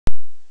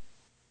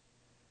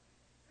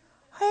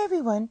Hey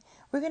everyone,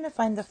 we're going to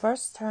find the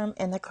first term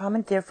and the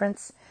common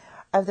difference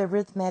of the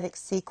arithmetic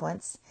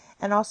sequence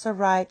and also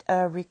write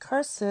a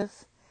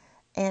recursive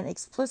and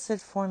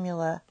explicit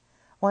formula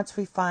once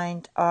we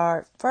find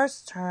our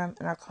first term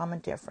and our common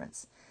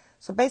difference.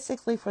 So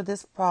basically for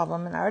this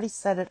problem, and I already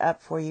set it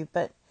up for you,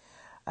 but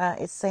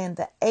it's saying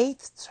the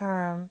 8th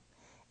term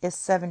is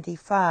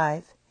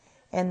 75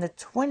 and the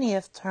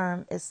 20th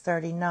term is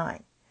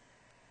 39.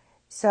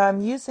 So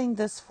I'm using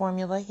this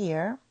formula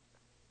here.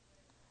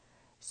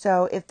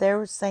 So if they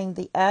were saying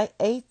the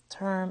 8th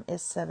term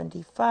is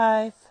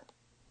 75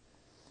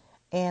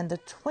 and the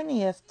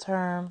 20th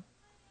term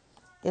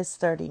is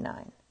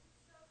 39.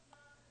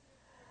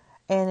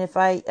 And if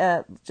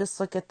I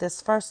just look at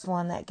this first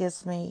one, that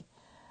gives me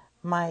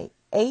my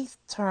 8th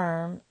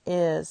term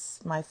is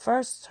my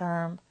first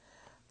term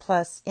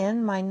plus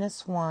n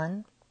minus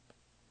 1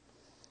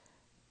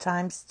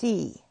 times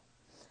d.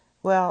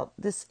 Well,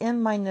 this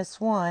n minus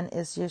 1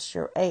 is just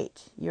your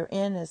 8. Your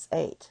n is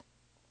 8.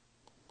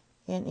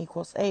 N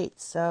equals 8,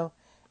 so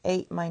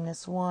 8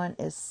 minus 1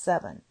 is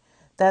 7.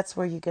 That's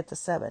where you get the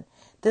 7.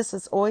 This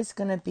is always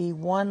going to be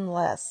 1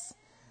 less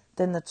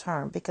than the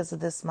term because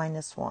of this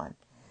minus 1.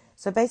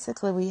 So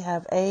basically we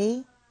have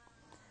A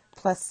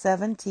plus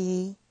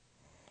 7D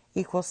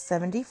equals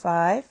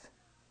 75.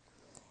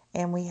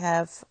 And we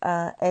have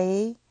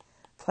A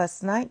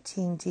plus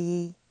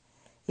 19D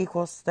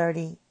equals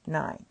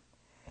 39.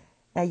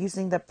 Now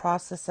using the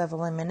process of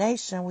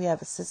elimination, we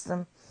have a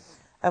system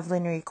of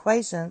linear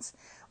equations.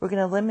 We're going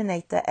to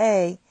eliminate the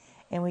A,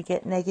 and we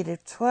get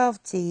negative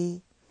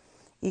 12D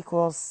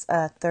equals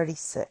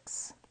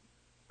 36.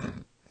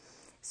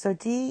 So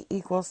D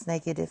equals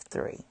negative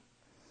 3.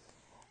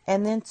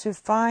 And then to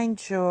find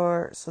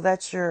so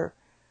that's your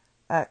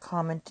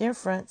common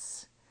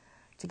difference.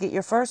 To get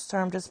your first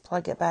term, just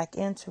plug it back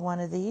into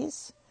one of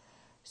these.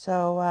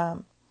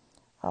 So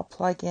I'll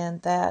plug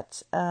in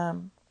that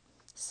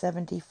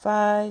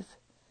 75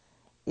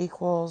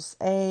 equals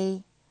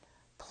A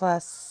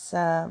plus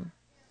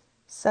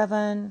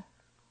 7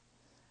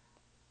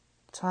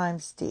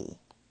 times D.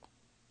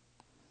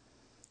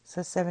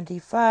 So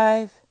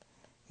 75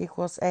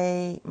 equals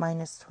A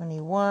minus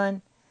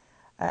 21.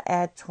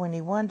 Add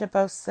 21 to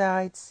both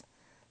sides.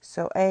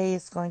 So A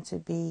is going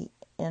to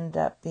end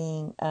up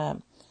being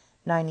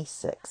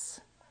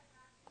 96.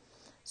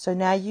 So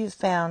now you've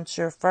found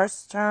your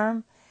first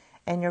term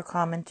and your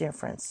common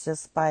difference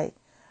just by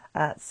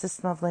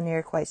system of linear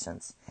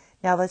equations.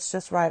 Now let's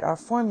just write our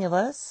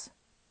formulas.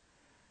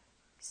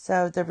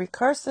 So the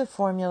recursive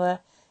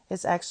formula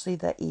is actually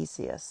the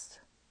easiest.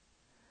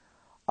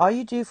 All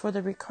you do for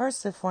the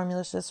recursive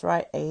formula is just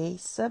write A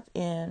sub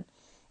n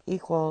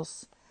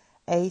equals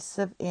A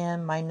sub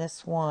n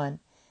minus 1,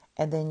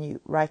 and then you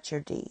write your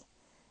D.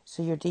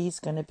 So your D is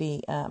going to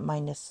be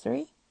minus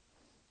 3.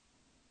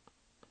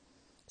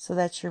 So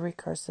that's your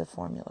recursive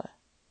formula.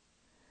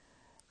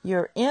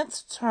 Your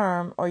nth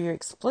term or your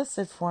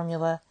explicit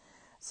formula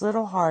is a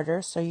little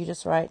harder, so you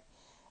just write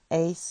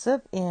A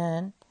sub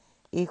n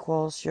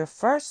equals your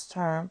first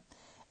term,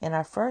 and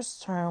our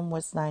first term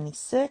was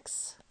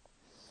 96.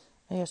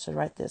 Maybe I should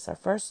write this. Our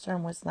first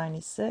term was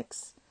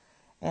 96,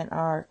 and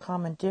our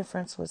common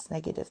difference was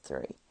negative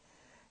 3.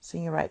 So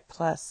you write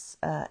plus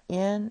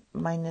n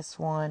minus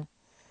 1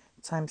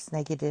 times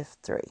negative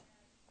 3.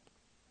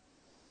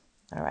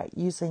 All right,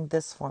 using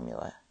this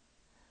formula.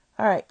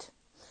 All right,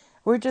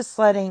 we're just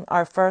letting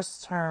our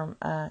first term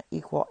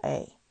equal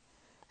A.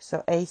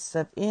 So A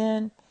sub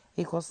n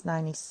equals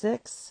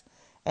 96,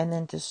 and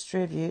then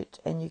distribute,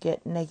 and you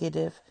get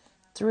negative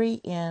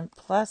 3n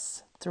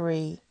plus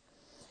 3.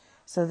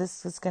 So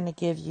this is going to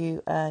give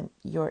you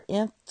your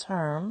nth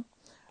term,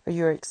 or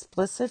your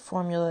explicit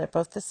formula, they're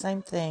both the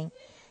same thing,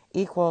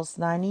 equals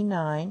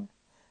 99,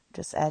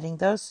 just adding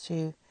those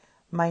two,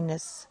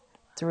 minus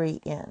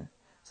 3n.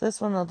 So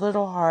this one a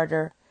little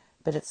harder,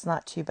 but it's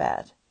not too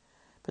bad.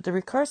 But the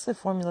recursive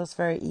formula is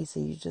very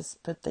easy. You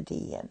just put the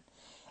D in.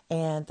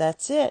 And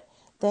that's it.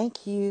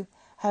 Thank you.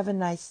 Have a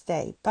nice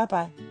day.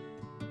 Bye-bye.